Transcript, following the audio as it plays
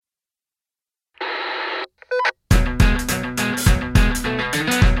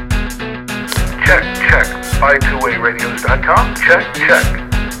twowayradios.com. Check.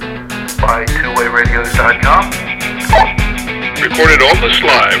 By2wayradios.com. Recorded almost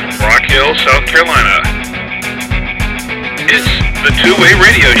live from Rock Hill, South Carolina. It's the Two-Way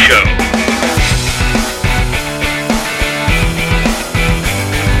Radio Show.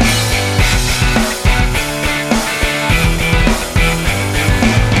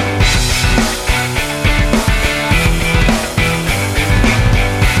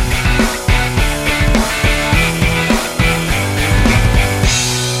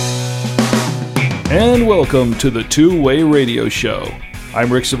 And welcome to the Two-Way Radio Show.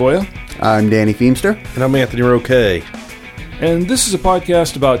 I'm Rick Savoya. I'm Danny Feemster. And I'm Anthony Roque. And this is a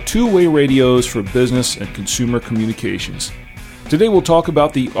podcast about two-way radios for business and consumer communications. Today we'll talk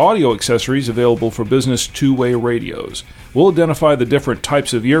about the audio accessories available for business two-way radios. We'll identify the different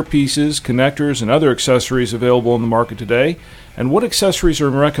types of earpieces, connectors, and other accessories available in the market today, and what accessories are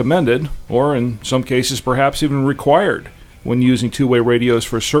recommended, or in some cases perhaps even required, when using two-way radios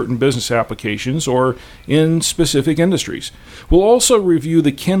for certain business applications or in specific industries. We'll also review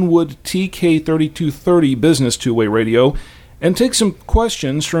the Kenwood TK3230 business two-way radio and take some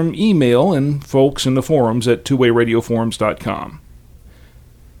questions from email and folks in the forums at twowayradioforums.com.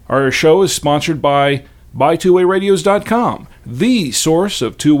 Our show is sponsored by bytwowayradios.com, the source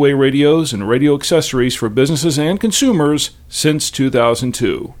of two-way radios and radio accessories for businesses and consumers since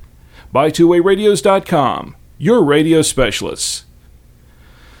 2002. bytwowayradios.com. Your radio specialists.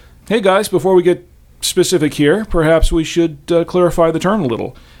 Hey guys, before we get specific here, perhaps we should clarify the term a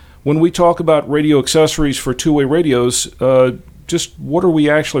little. When we talk about radio accessories for two-way radios, just what are we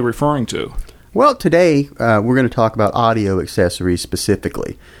actually referring to? Well, today we're going to talk about audio accessories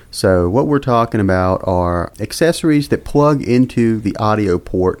specifically. So what we're talking about are accessories that plug into the audio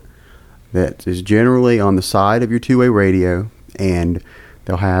port that is generally on the side of your two-way radio, and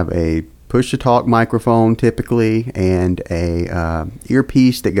they'll have a push-to-talk microphone typically, and a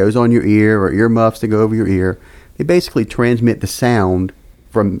earpiece that goes on your ear, or earmuffs that go over your ear. They basically transmit the sound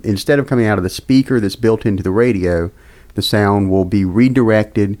from, instead of coming out of the speaker that's built into the radio, the sound will be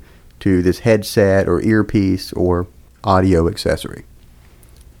redirected to this headset or earpiece or audio accessory.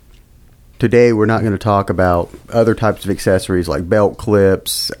 Today we're not going to talk about other types of accessories like belt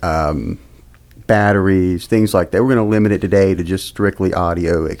clips, batteries, things like that. We're going to limit it today to just strictly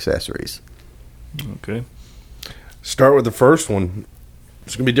audio accessories. Okay. Start with the first one.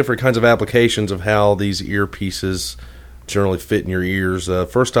 There's going to be different kinds of applications of how these earpieces generally fit in your ears.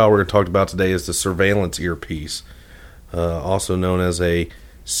 First style we're going to talk about today is the surveillance earpiece, also known as a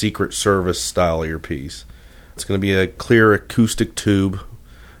Secret Service style earpiece. It's going to be a clear acoustic tube.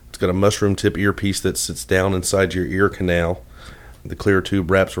 It's got a mushroom tip earpiece that sits down inside your ear canal. The clear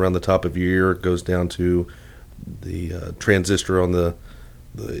tube wraps around the top of your ear, goes down to the transistor on the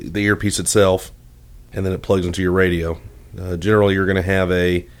earpiece itself, and then it plugs into your radio. Generally, you're going to have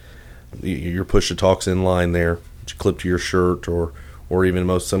your push-to-talks in line there, which you clip to your shirt, or even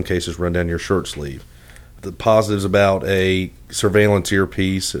in some cases run down your shirt sleeve. The positives about a surveillance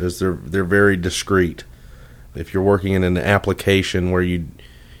earpiece is they're very discreet. If you're working in an application where you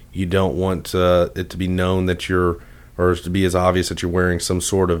don't want it to be known that you're, or to be as obvious that you're wearing some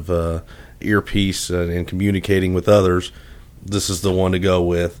sort of earpiece and communicating with others, this is the one to go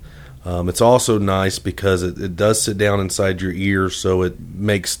with. It's also nice because it does sit down inside your ears, so it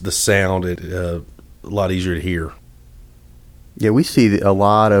makes the sound a lot easier to hear. Yeah, we see a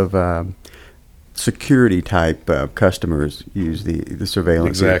lot of security type customers use the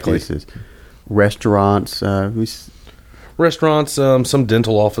surveillance earpieces. Restaurants, Restaurants, some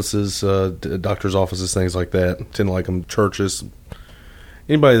dental offices, doctor's offices, things like that. Tend to like them. Churches.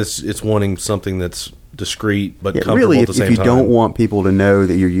 Anybody that's wanting something that's discreet but comfortable really, at the same time. If you don't want people to know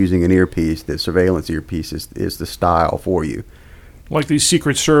that you're using an earpiece, the surveillance earpiece is the style for you. Like these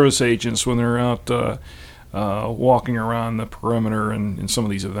Secret Service agents when they're out walking around the perimeter in some of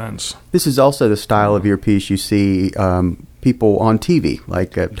these events. This is also the style of earpiece you see people on TV,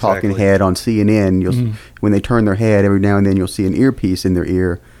 like a talking head on CNN. When they turn their head, every now and then you'll see an earpiece in their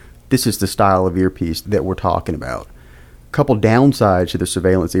ear. This is the style of earpiece that we're talking about. A couple downsides to the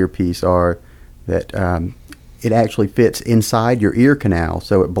surveillance earpiece are that it actually fits inside your ear canal,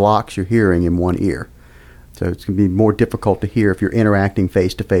 so it blocks your hearing in one ear. So it's going to be more difficult to hear if you're interacting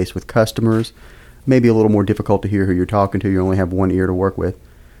face-to-face with customers. Maybe a little more difficult to hear who you're talking to. You only have one ear to work with.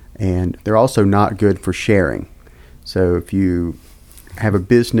 And they're also not good for sharing. So if you have a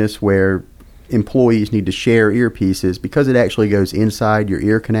business where employees need to share earpieces, because it actually goes inside your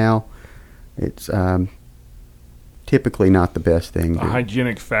ear canal, it's typically not the best thing. A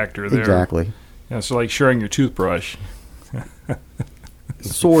hygienic factor there. Exactly. Yeah, so like sharing your toothbrush.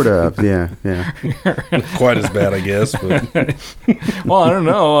 Sort of, yeah. Quite as bad, I guess. But Well, I don't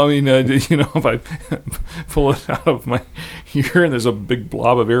know. I mean, if I pull it out of my ear and there's a big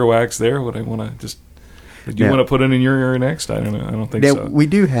blob of earwax there, would I want to just... Do you want to put it in your ear next? I don't know. I don't think so. We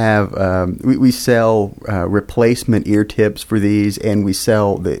do have, we sell replacement ear tips for these, and we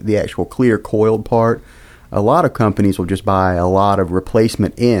sell the actual clear coiled part. A lot of companies will just buy a lot of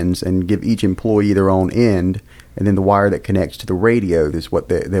replacement ends and give each employee their own end, and then the wire that connects to the radio is what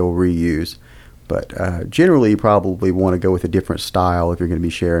they will reuse. But generally, you probably want to go with a different style if you're going to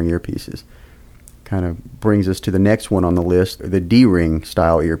be sharing earpieces. Kind of brings us to the next one on the list, the D-ring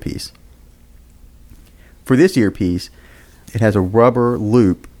style earpiece. For this earpiece, it has a rubber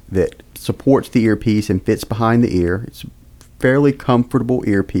loop that supports the earpiece and fits behind the ear. It's a fairly comfortable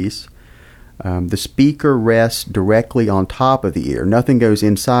earpiece. The speaker rests directly on top of the ear. Nothing goes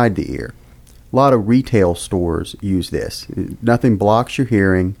inside the ear. A lot of retail stores use this. Nothing blocks your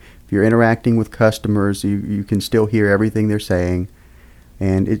hearing. If you're interacting with customers, you can still hear everything they're saying.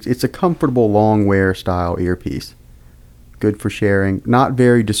 And it's a comfortable long wear style earpiece. Good for sharing. Not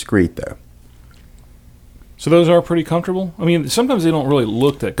very discreet, though. So those are pretty comfortable? I mean, sometimes they don't really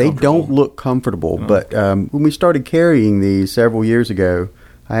look that comfortable. They don't look comfortable, but when we started carrying these several years ago,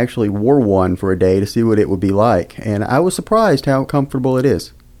 I actually wore one for a day to see what it would be like, and I was surprised how comfortable it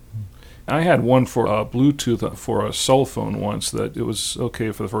is. I had one for Bluetooth for a cell phone once that it was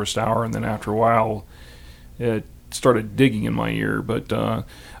okay for the first hour, and then after a while it started digging in my ear. But,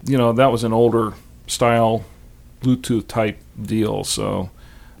 that was an older style Bluetooth type deal, so...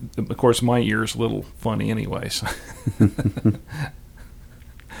 Of course, my ear's a little funny anyway. So.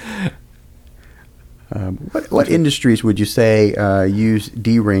 What industries would you say use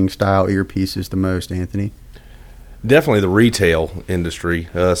D-ring style earpieces the most, Anthony? definitely the retail industry,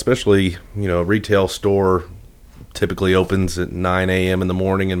 especially, a retail store typically opens at 9 a.m. in the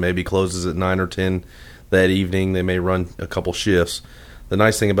morning and maybe closes at 9 or 10 that evening. They may run a couple shifts. The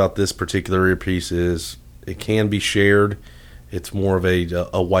nice thing about this particular earpiece is it can be shared. It's more of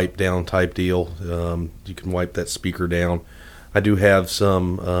a wipe down type deal. You can wipe that speaker down. I do have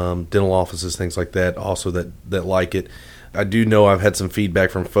some dental offices, things like that, also that like it. I do know I've had some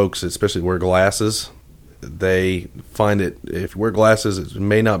feedback from folks, especially wear glasses. They find it, if you wear glasses, it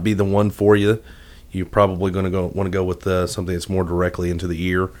may not be the one for you. You're probably going to want to go with something that's more directly into the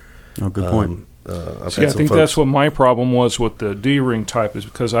ear. Oh, good point. I think that's what my problem was with the D-ring type, is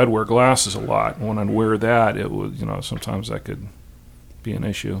because I'd wear glasses a lot. And when I'd wear that, it would, sometimes that could be an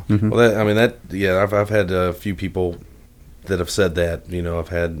issue. Mm-hmm. Well, I've had a few people that have said that. I've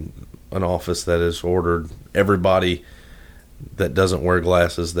had an office that has ordered everybody that doesn't wear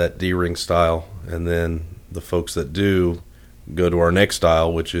glasses that D-ring style, and then the folks that do go to our next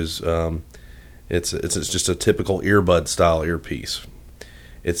style, which is it's just a typical earbud style earpiece.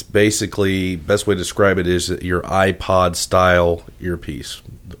 It's basically, best way to describe it is your iPod style earpiece.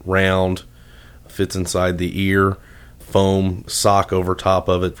 Round, fits inside the ear, foam sock over top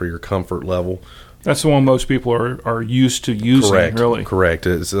of it for your comfort level. That's the one most people are used to using, really. Correct.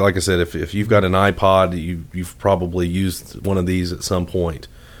 It's, like I said, if you've got an iPod, you've probably used one of these at some point.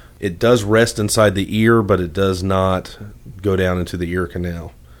 It does rest inside the ear, but it does not go down into the ear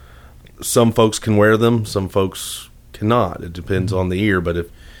canal. Some folks can wear them, some folks cannot. It depends on the ear, but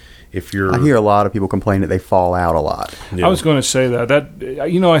if you're... I hear a lot of people complain that they fall out a lot. Yeah. I was going to say that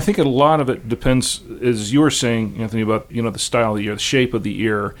I think a lot of it depends, as you were saying, Anthony, about the style of the ear, the shape of the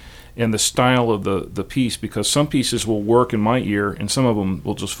ear, and the style of the piece, because some pieces will work in my ear and some of them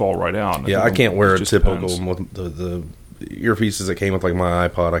will just fall right out. I can't wear a typical the earpieces that came with like my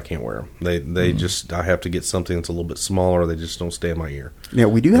iPod. I can't wear them. They just, I have to get something that's a little bit smaller. They just don't stay in my ear. Yeah,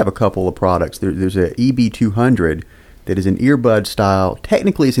 we do have a couple of products. There's a EB200 that is an earbud style.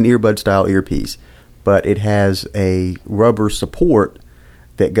 Technically, it's an earbud style earpiece, but it has a rubber support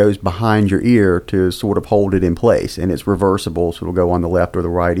that goes behind your ear to sort of hold it in place, and it's reversible, so it'll go on the left or the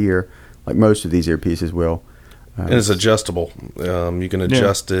right ear, like most of these earpieces will. And it's adjustable. You can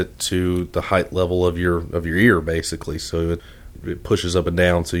adjust it to the height level of your ear, basically, so it pushes up and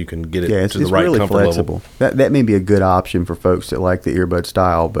down, so you can get it to the right really comfort flexible level. That may be a good option for folks that like the earbud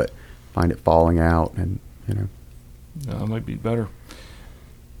style, but find it falling out, and that might be better.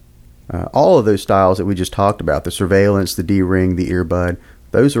 All of those styles that we just talked about, the Surveillance, the D-Ring, the earbud,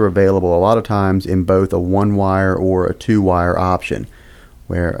 those are available a lot of times in both a one-wire or a two-wire option,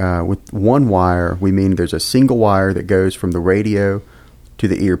 where with one wire, we mean there's a single wire that goes from the radio to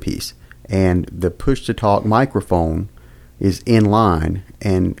the earpiece, and the push-to-talk microphone is in line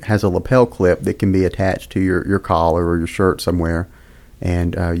and has a lapel clip that can be attached to your collar or your shirt somewhere,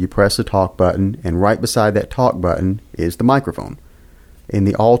 and you press the talk button, and right beside that talk button is the microphone. In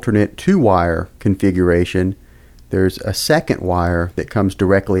the alternate 2-wire configuration, there's a second wire that comes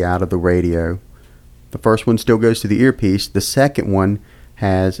directly out of the radio. The first one still goes to the earpiece. The second one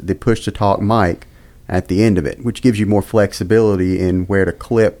has the push-to-talk mic at the end of it, which gives you more flexibility in where to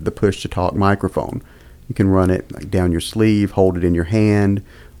clip the push-to-talk microphone. You can run it like down your sleeve, hold it in your hand,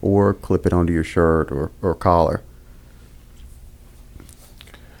 or clip it onto your shirt or collar.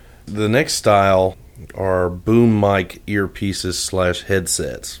 The next style are boom mic earpieces /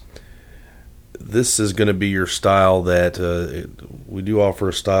 headsets. This is going to be your style that we do offer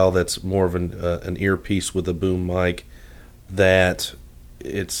a style that's more of an earpiece with a boom mic, that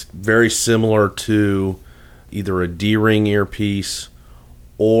it's very similar to either a D-Ring earpiece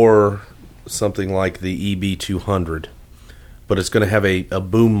or something like the EB200, but it's going to have a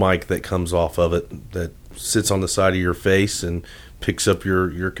boom mic that comes off of it that sits on the side of your face and picks up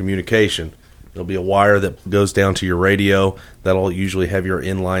your communication. There'll be a wire that goes down to your radio that'll usually have your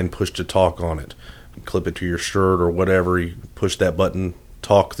inline push-to-talk on it. You clip it to your shirt or whatever, you push that button,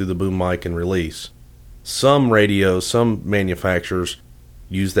 talk through the boom mic, and release. Some radios, some manufacturers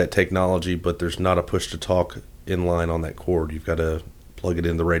use that technology, but there's not a push-to-talk inline on that cord. You've got to plug it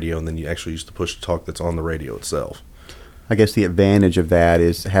in the radio, and then you actually use the push-to-talk that's on the radio itself. I guess the advantage of that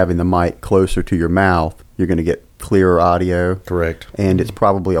is having the mic closer to your mouth. You're going to get clearer audio. Correct. And it's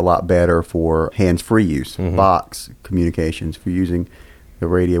probably a lot better for hands-free use, box communications, for using the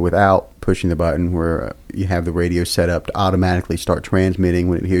radio without pushing the button, where you have the radio set up to automatically start transmitting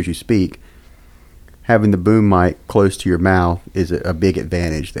when it hears you speak. Having the boom mic close to your mouth is a big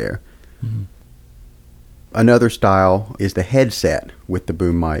advantage there. Mm-hmm. Another style is the headset with the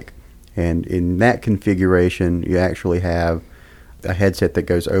boom mic. And in that configuration, you actually have a headset that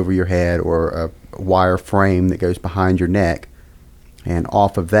goes over your head, or a wire frame that goes behind your neck. And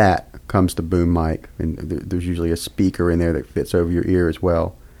off of that comes the boom mic. And there's usually a speaker in there that fits over your ear as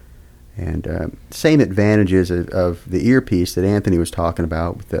well. And same advantages of the earpiece that Anthony was talking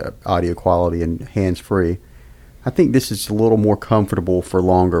about with the audio quality and hands-free. I think this is a little more comfortable for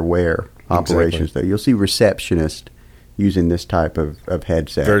longer wear operations. Exactly. Though you'll see receptionists using this type of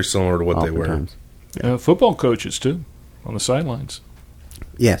headset. Very similar to what they wear. Yeah. Football coaches, too, on the sidelines.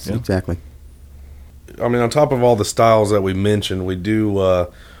 Yes, exactly. I mean, on top of all the styles that we mentioned, we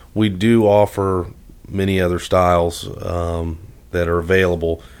do offer many other styles that are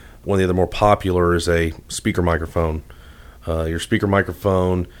available. One of the other more popular is a speaker microphone. Your speaker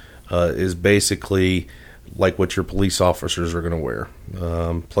microphone is basically like what your police officers are going to wear.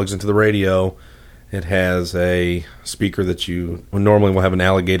 Plugs into the radio. It has a speaker that you normally will have an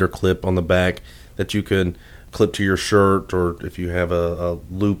alligator clip on the back that you can clip to your shirt, or if you have a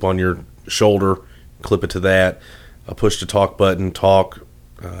loop on your shoulder, clip it to that. A push-to-talk button, talk,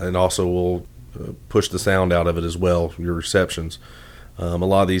 and also will push the sound out of it as well, your receptions. A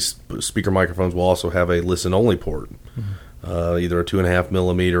lot of these speaker microphones will also have a listen-only port, either a 2.5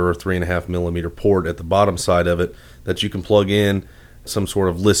 millimeter or 3.5 millimeter port at the bottom side of it that you can plug in some sort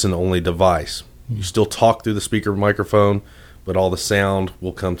of listen-only device. You still talk through the speaker microphone, but all the sound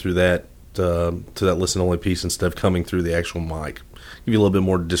will come through that to that listen-only piece instead of coming through the actual mic. Give you a little bit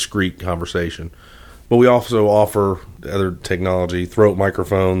more discreet conversation. But we also offer other technology, throat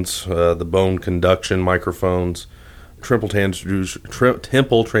microphones, the bone conduction microphones, temple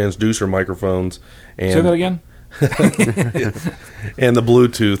transducer microphones. And, say that again? and the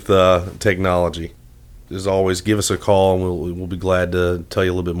Bluetooth technology. As always, give us a call, and we'll be glad to tell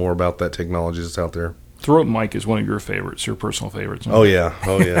you a little bit more about that technology that's out there. Throat mic is one of your favorites, your personal favorites. Oh, yeah.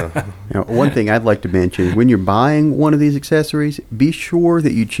 One thing I'd like to mention, when you're buying one of these accessories, be sure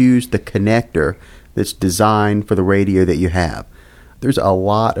that you choose the connector that's designed for the radio that you have. There's a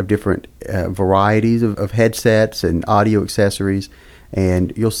lot of different varieties of headsets and audio accessories,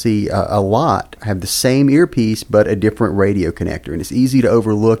 and you'll see a lot have the same earpiece but a different radio connector, and it's easy to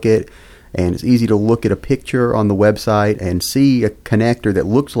overlook it. And it's easy to look at a picture on the website and see a connector that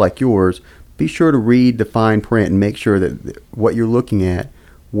looks like yours. Be sure to read the fine print and make sure that what you're looking at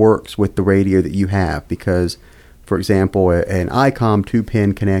works with the radio that you have. Because, for example, an ICOM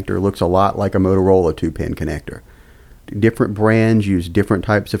 2-pin connector looks a lot like a Motorola 2-pin connector. Different brands use different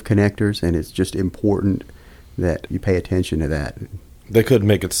types of connectors, and it's just important that you pay attention to that. They could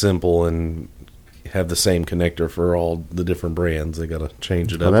make it simple and have the same connector for all the different brands. They got to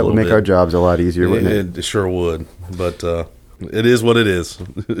change it up. That would make our jobs a lot easier, wouldn't it? It sure would, but it is what it is.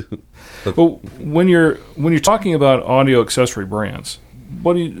 Well, when you're talking about audio accessory brands,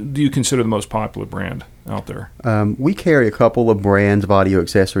 what do you consider the most popular brand out there? We carry a couple of brands of audio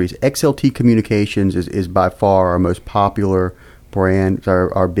accessories. XLT Communications is by far our most popular brand. It's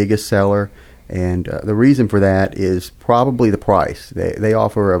our biggest seller, And the reason for that is probably the price. They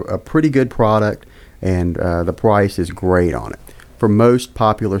offer a pretty good product, and the price is great on it. For most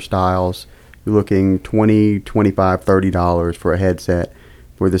popular styles, you're looking $20, $25, $30 for a headset,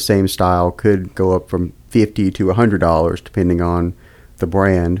 where the same style could go up from $50 to $100 depending on the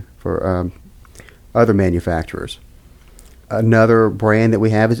brand for other manufacturers. Another brand that we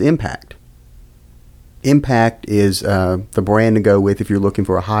have is Impact. Impact is the brand to go with if you're looking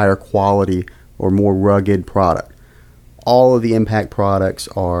for a higher quality or more rugged product. All of the Impact products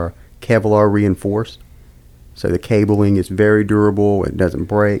are Kevlar reinforced, so the cabling is very durable, it doesn't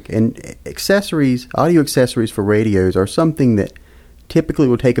break. And accessories, audio accessories for radios are something that typically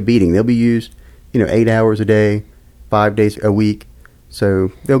will take a beating. They'll be used, 8 hours a day, 5 days a week.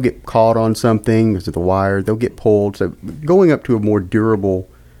 So they'll get caught on something because of the wire, they'll get pulled. So going up to a more durable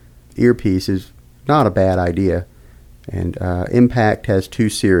earpiece is not a bad idea. And Impact has 2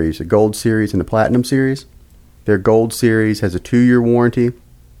 series, a Gold Series and a Platinum Series. Their Gold Series has a 2-year warranty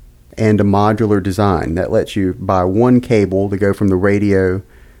and a modular design that lets you buy one cable to go from the radio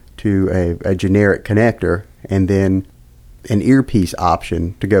to a generic connector, and then an earpiece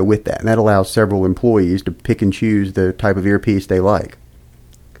option to go with that. And that allows several employees to pick and choose the type of earpiece they like.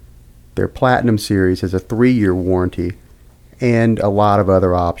 Their Platinum Series has a 3-year warranty and a lot of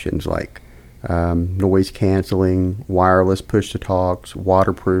other options like noise canceling, wireless push-to-talks,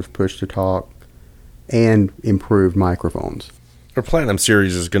 waterproof push-to-talk, and improved microphones. Our Platinum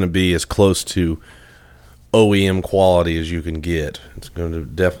Series is going to be as close to OEM quality as you can get. It's going to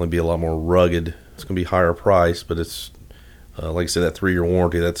definitely be a lot more rugged. It's going to be higher price, but it's like I said, that 3-year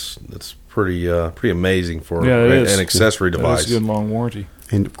warranty. That's pretty amazing for an accessory device. That's a good long warranty.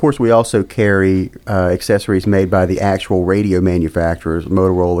 And of course, we also carry accessories made by the actual radio manufacturers: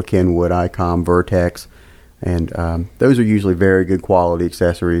 Motorola, Kenwood, ICOM, Vertex, and those are usually very good quality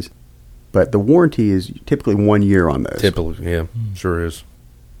accessories. But the warranty is typically 1 year on those. Typically, yeah, sure is.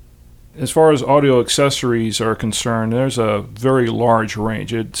 As far as audio accessories are concerned, there's a very large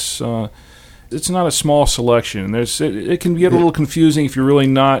range. It's not a small selection. It can get a little confusing if you're really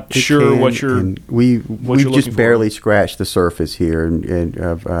not sure what you're. We've just barely scratched the surface here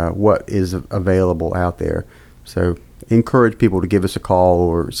of what is available out there. So encourage people to give us a call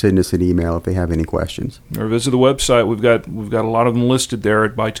or send us an email if they have any questions. Or visit the website. We've got a lot of them listed there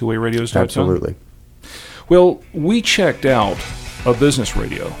at BuyTwoWayRadios.com. Absolutely. Well, we checked out a business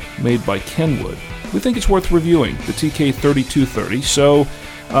radio made by Kenwood. We think it's worth reviewing, the TK3230. So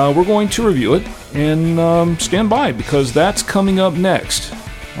we're going to review it, and stand by, because that's coming up next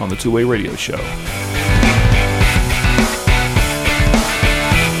on the Two Way Radio Show.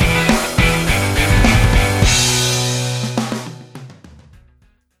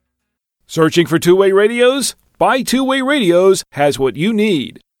 Searching for two-way radios? Buy Two-Way Radios has what you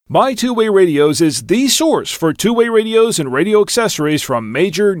need. Buy Two-Way Radios is the source for two-way radios and radio accessories from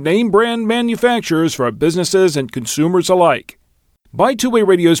major name-brand manufacturers for businesses and consumers alike. Buy Two-Way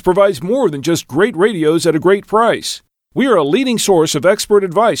Radios provides more than just great radios at a great price. We are a leading source of expert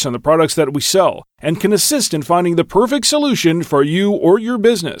advice on the products that we sell and can assist in finding the perfect solution for you or your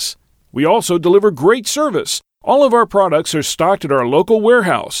business. We also deliver great service. All of our products are stocked at our local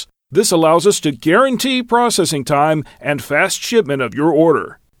warehouse. This allows us to guarantee processing time and fast shipment of your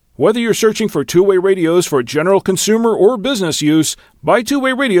order. Whether you're searching for two-way radios for general consumer or business use, Buy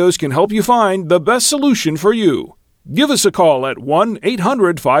Two-Way Radios can help you find the best solution for you. Give us a call at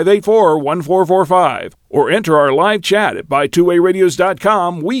 1-800-584-1445 or enter our live chat at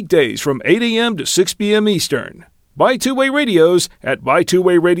BuyTwoWayRadios.com weekdays from 8 a.m. to 6 p.m. Eastern. Buy Two-Way Radios at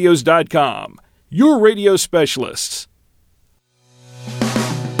BuyTwoWayRadios.com. Your radio specialists.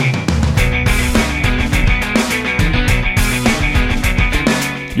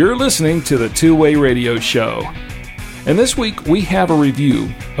 You're listening to the Two-Way Radio Show. And this week we have a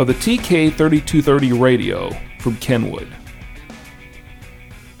review of the TK3230 radio from Kenwood.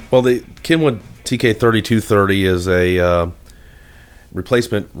 Well, the Kenwood TK3230 is a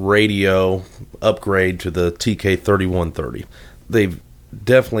replacement radio upgrade to the TK3130. They've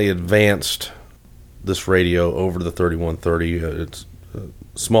definitely advanced this radio over the 3130. It's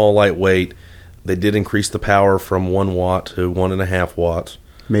small, lightweight. They did increase the power from 1 watt to 1.5 watts.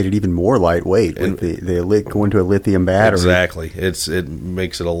 Made it even more lightweight with the going to a lithium battery. Exactly, it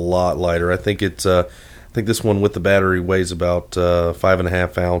makes it a lot lighter. I think this one with the battery weighs about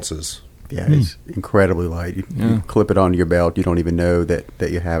 5.5 ounces. Yeah, it's incredibly light. You clip it onto your belt, you don't even know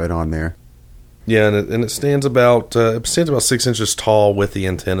that you have it on there. Yeah, and it stands about 6 inches tall with the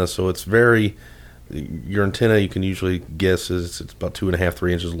antenna, so it's very. Your antenna, you can usually guess, is it's about 2.5,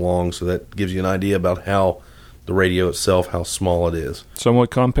 3 inches long, so that gives you an idea about how the radio itself, how small it is.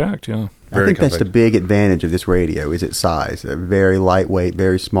 Somewhat compact, yeah. I think that's the big advantage of this radio is its size. A very lightweight,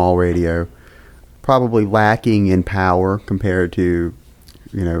 very small radio, probably lacking in power compared to,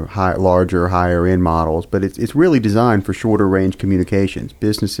 larger, higher end models. But it's really designed for shorter range communications.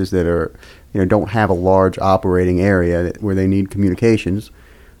 Businesses that are, don't have a large operating area where they need communications.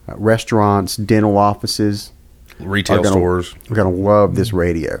 Restaurants, dental offices, retail stores are going to love this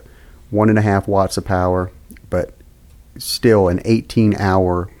radio. 1.5 watts of power, but still an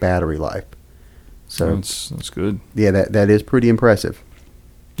 18-hour battery life. So that's good. Yeah, that is pretty impressive.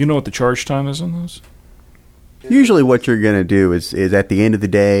 Do you know what the charge time is on those? Usually what you're going to do is at the end of the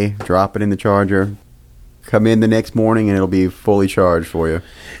day, drop it in the charger, come in the next morning, and it'll be fully charged for you.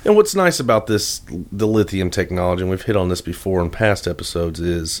 And what's nice about the lithium technology, and we've hit on this before in past episodes,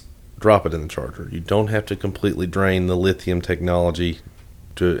 is drop it in the charger. You don't have to completely drain the lithium technology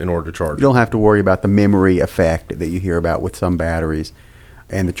in order to charge it. You don't have to worry about the memory effect that you hear about with some batteries.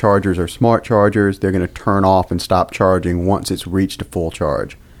 And the chargers are smart chargers. They're going to turn off and stop charging once it's reached a full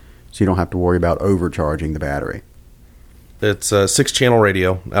charge. So you don't have to worry about overcharging the battery. It's a 6-channel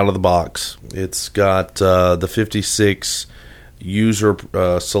radio out of the box. It's got the 56 user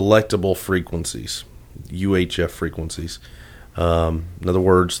selectable frequencies, UHF frequencies. In other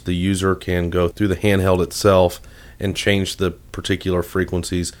words, the user can go through the handheld itself and change the particular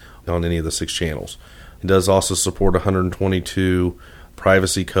frequencies on any of the 6 channels. It does also support 122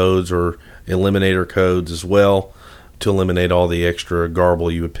 privacy codes or eliminator codes as well to eliminate all the extra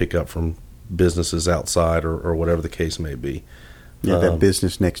garble you would pick up from businesses outside or whatever the case may be. Yeah, that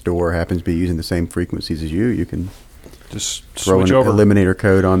business next door happens to be using the same frequencies as you. You can just throw an over. eliminator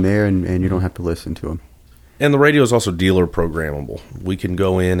code on there and you don't have to listen to them. And the radio is also dealer programmable. We can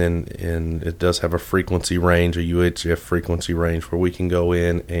go in and it does have a frequency range, a UHF frequency range, where we can go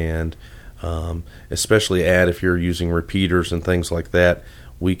in and especially if you're using repeaters and things like that,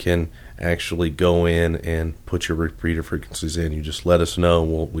 we can actually go in and put your repeater frequencies in. You just let us know,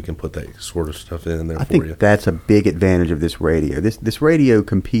 and we can put that sort of stuff in there for you. I think that's a big advantage of this radio. This radio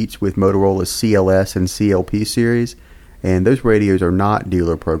competes with Motorola's CLS and CLP series, and those radios are not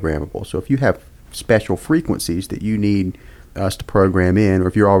dealer programmable. So if you have special frequencies that you need us to program in, or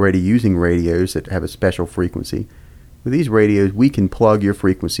if you're already using radios that have a special frequency, with these radios we can plug your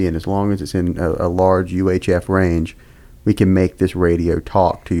frequency in. As long as it's in a large UHF range, we can make this radio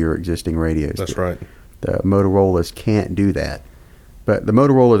talk to your existing radios. That's right. The Motorola's can't do that, but the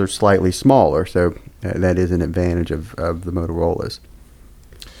Motorola's are slightly smaller, so that is an advantage of the Motorola's.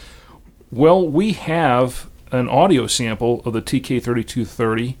 Well, we have an audio sample of the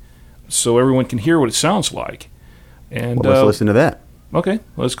TK3230 so everyone can hear what it sounds like. And let's listen to that. Okay,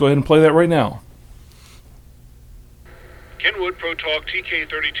 let's go ahead and play that right now. Kenwood Pro Talk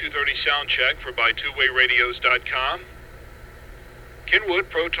TK3230 sound check for BuyTwoWayRadios.com. Kenwood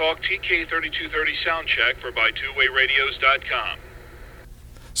Pro Talk TK3230 sound check for BuyTwoWayRadios.com.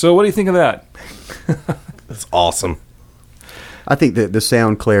 So what do you think of that? That's awesome. I think that the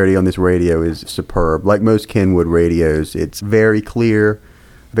sound clarity on this radio is superb. Like most Kenwood radios, it's very clear,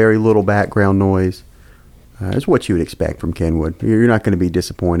 very little background noise. It's what you would expect from Kenwood. You're not going to be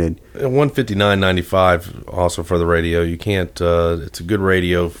disappointed. $159.95 also for the radio. You can't. It's a good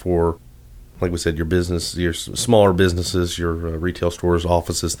radio for, like we said, your business, your smaller businesses, your retail stores,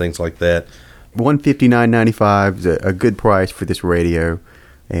 offices, things like that. $159.95 is a good price for this radio,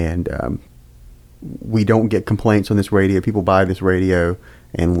 and we don't get complaints on this radio. People buy this radio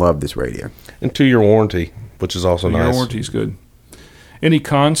and love this radio. And 2-year warranty, which is also nice. 2-year warranty is good. Any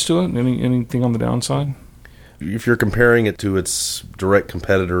cons to it? Anything on the downside? If you're comparing it to its direct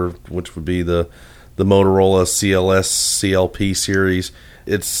competitor, which would be the Motorola CLS CLP series,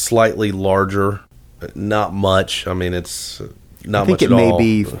 it's slightly larger. Not much. I mean, it's not much at all. I think it may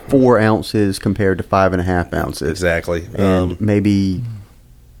be 4 ounces compared to 5.5 ounces. Exactly. And maybe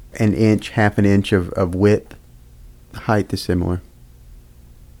half an inch of width. Height is similar.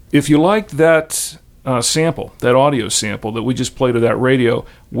 If you liked that sample, that audio sample that we just played of that radio,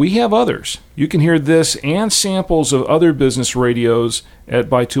 we have others. You can hear this and samples of other business radios at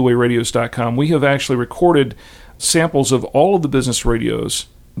BuyTwoWayRadios.com. We have actually recorded samples of all of the business radios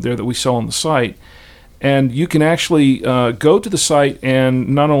there that we sell on the site. And you can actually go to the site and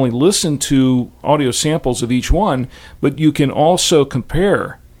not only listen to audio samples of each one, but you can also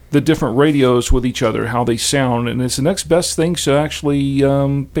compare the different radios with each other, how they sound, and it's the next best thing to actually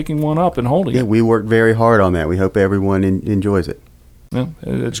picking one up and holding it. Yeah, we worked very hard on that. We hope everyone enjoys it. Yeah,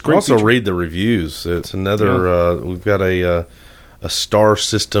 it's great. Also, read the reviews. It's another. We've got a star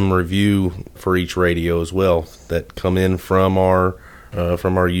system review for each radio as well that come in from our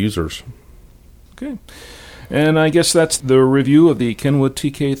users. Okay. And I guess that's the review of the Kenwood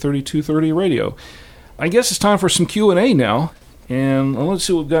TK3230 radio. I guess it's time for some Q&A now. And let's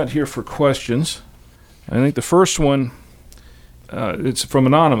see what we've got here for questions. I think the first one, it's from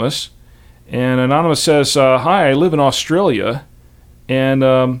Anonymous. And Anonymous says, hi, I live in Australia.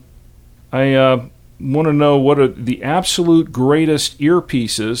 And I want to know what are the absolute greatest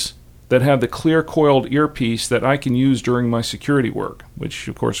earpieces that have the clear coiled earpiece that I can use during my security work, which,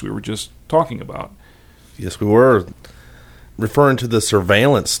 of course, we were just talking about. Yes, we were referring to the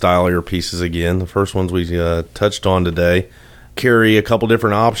surveillance-style earpieces again. The first ones we touched on today carry a couple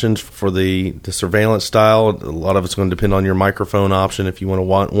different options for the surveillance style. A lot of it's going to depend on your microphone option if you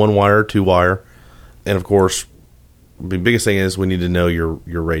want one wire or two wire. And, of course, the biggest thing is we need to know your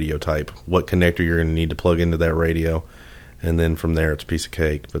radio type, what connector you're going to need to plug into that radio. And then from there, it's a piece of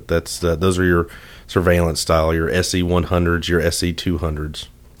cake. But that's those are your surveillance style, your SE100s, your SE200s.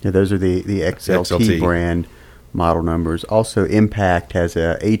 Yeah, those are the XLT brand model numbers. Also, Impact has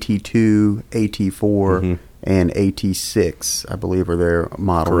a AT2, AT4, and AT6, I believe, are their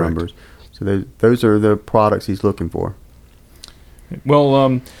model numbers. So those are the products he's looking for.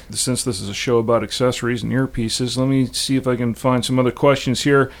 Well, since this is a show about accessories and earpieces, let me see if I can find some other questions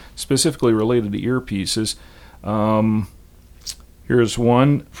here specifically related to earpieces. Here's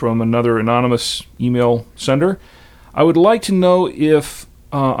one from another anonymous email sender. I would like to know if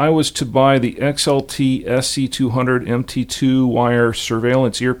I was to buy the XLT SC200 MT2 wire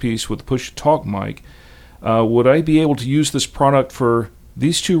surveillance earpiece with push-to-talk mic, would I be able to use this product for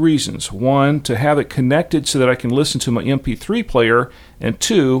these two reasons? One, to have it connected so that I can listen to my MP3 player, and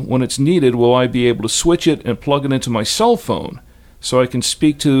two, when it's needed, will I be able to switch it and plug it into my cell phone so I can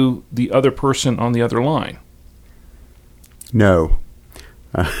speak to the other person on the other line? No.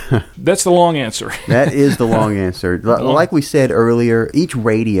 That's the long answer. That is the long answer. Like we said earlier, each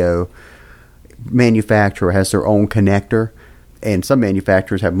radio manufacturer has their own connector, and some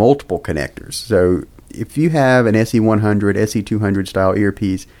manufacturers have multiple connectors. So if you have an SE100, SE200 style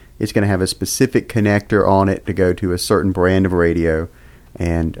earpiece, it's going to have a specific connector on it to go to a certain brand of radio,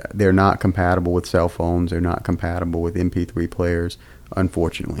 and they're not compatible with cell phones. They're not compatible with MP3 players,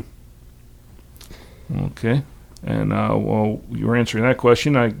 unfortunately. Okay. And while you were answering that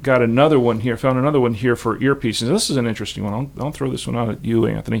question, I got another one here, found another one here for earpieces. This is an interesting one. I'll throw this one out at you,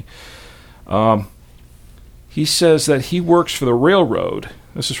 Anthony. He says that he works for the railroad.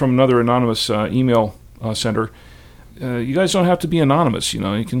 This is from another anonymous email sender. You guys don't have to be anonymous. You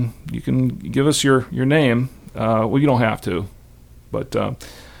know, you can give us your name. Well, you don't have to, but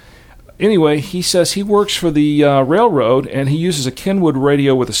anyway, he says he works for the railroad and he uses a Kenwood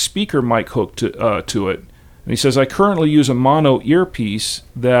radio with a speaker mic hooked to it. And he says, I currently use a mono earpiece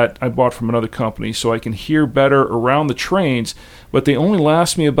that I bought from another company so I can hear better around the trains, but they only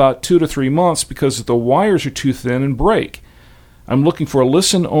last me about 2 to 3 months because the wires are too thin and break. I'm looking for a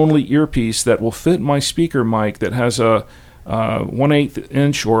listen-only earpiece that will fit my speaker mic that has a 1/8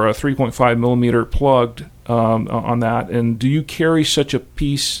 inch or a 3.5 millimeter plugged on that. And do you carry such a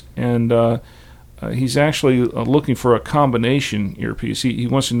piece? And he's actually looking for a combination earpiece. He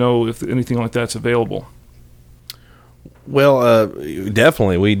wants to know if anything like that's available. Well,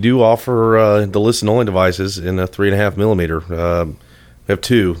 definitely. We do offer the listen-only devices in a 3.5 millimeter. We have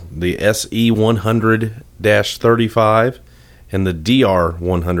two, the SE100-35 and the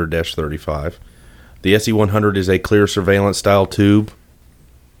DR100-35. The SE100 is a clear surveillance-style tube,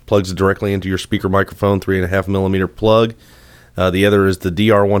 plugs directly into your speaker microphone, 3.5 millimeter plug. The other is the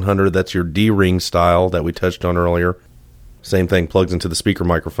DR100, that's your D-ring style that we touched on earlier. Same thing, plugs into the speaker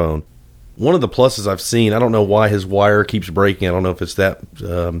microphone. One of the pluses I've seen, I don't know why his wire keeps breaking. I don't know if it's that.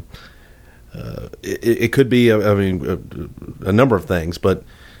 It could be, a number of things, but.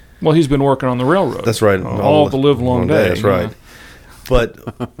 Well, he's been working on the railroad. That's right. All the live long day. That's right. But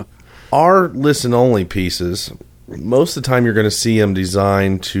our listen-only pieces, most of the time you're going to see them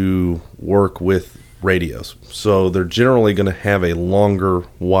designed to work with radios. So they're generally going to have a longer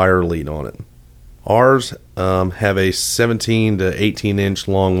wire lead on it. Ours have a 17 to 18-inch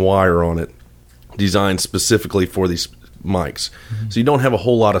long wire on it, designed specifically for these mics. Mm-hmm. So you don't have a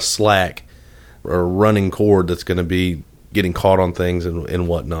whole lot of slack or running cord that's going to be getting caught on things and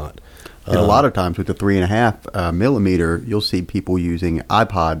whatnot. And a lot of times with the 3.5 millimeter, you'll see people using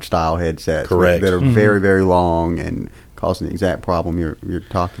iPod-style headsets. Correct. That are very, very long and causing the exact problem you're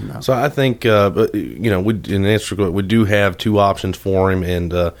talking about. So I think, we do have two options for him,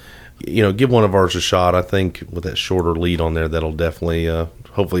 and give one of ours a shot. I think with that shorter lead on there, that'll definitely,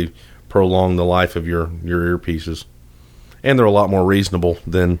 hopefully, prolong the life of your earpieces. And they're a lot more reasonable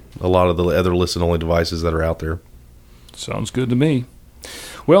than a lot of the other listen-only devices that are out there. Sounds good to me.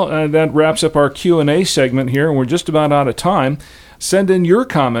 Well, that wraps up our Q&A segment here, and we're just about out of time. Send in your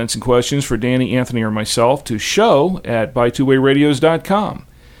comments and questions for Danny, Anthony, or myself to show@bytwowayradios.com.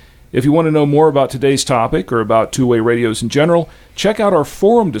 If you want to know more about today's topic or about two-way radios in general, check out our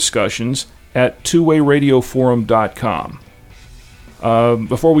forum discussions at twowayradioforum.com.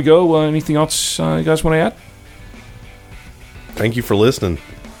 Before we go, anything else you guys want to add? Thank you for listening.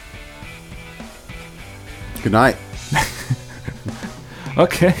 Good night.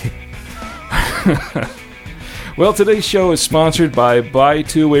 Okay. Well, today's show is sponsored by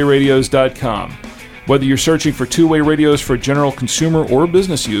BuyTwoWayRadios.com. Whether you're searching for two-way radios for general consumer or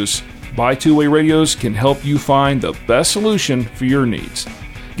business use, Buy Two-Way Radios can help you find the best solution for your needs.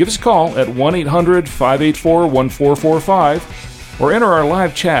 Give us a call at 1-800-584-1445 or enter our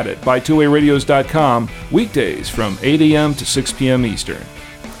live chat at BuyTwoWayRadios.com weekdays from 8 a.m. to 6 p.m. Eastern.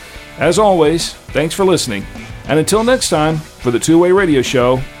 As always, thanks for listening. And until next time, for the Two-Way Radio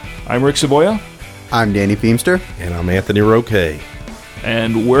Show, I'm Rick Savoya. I'm Danny Feemster. And I'm Anthony Roque.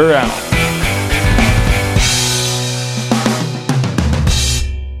 And we're out.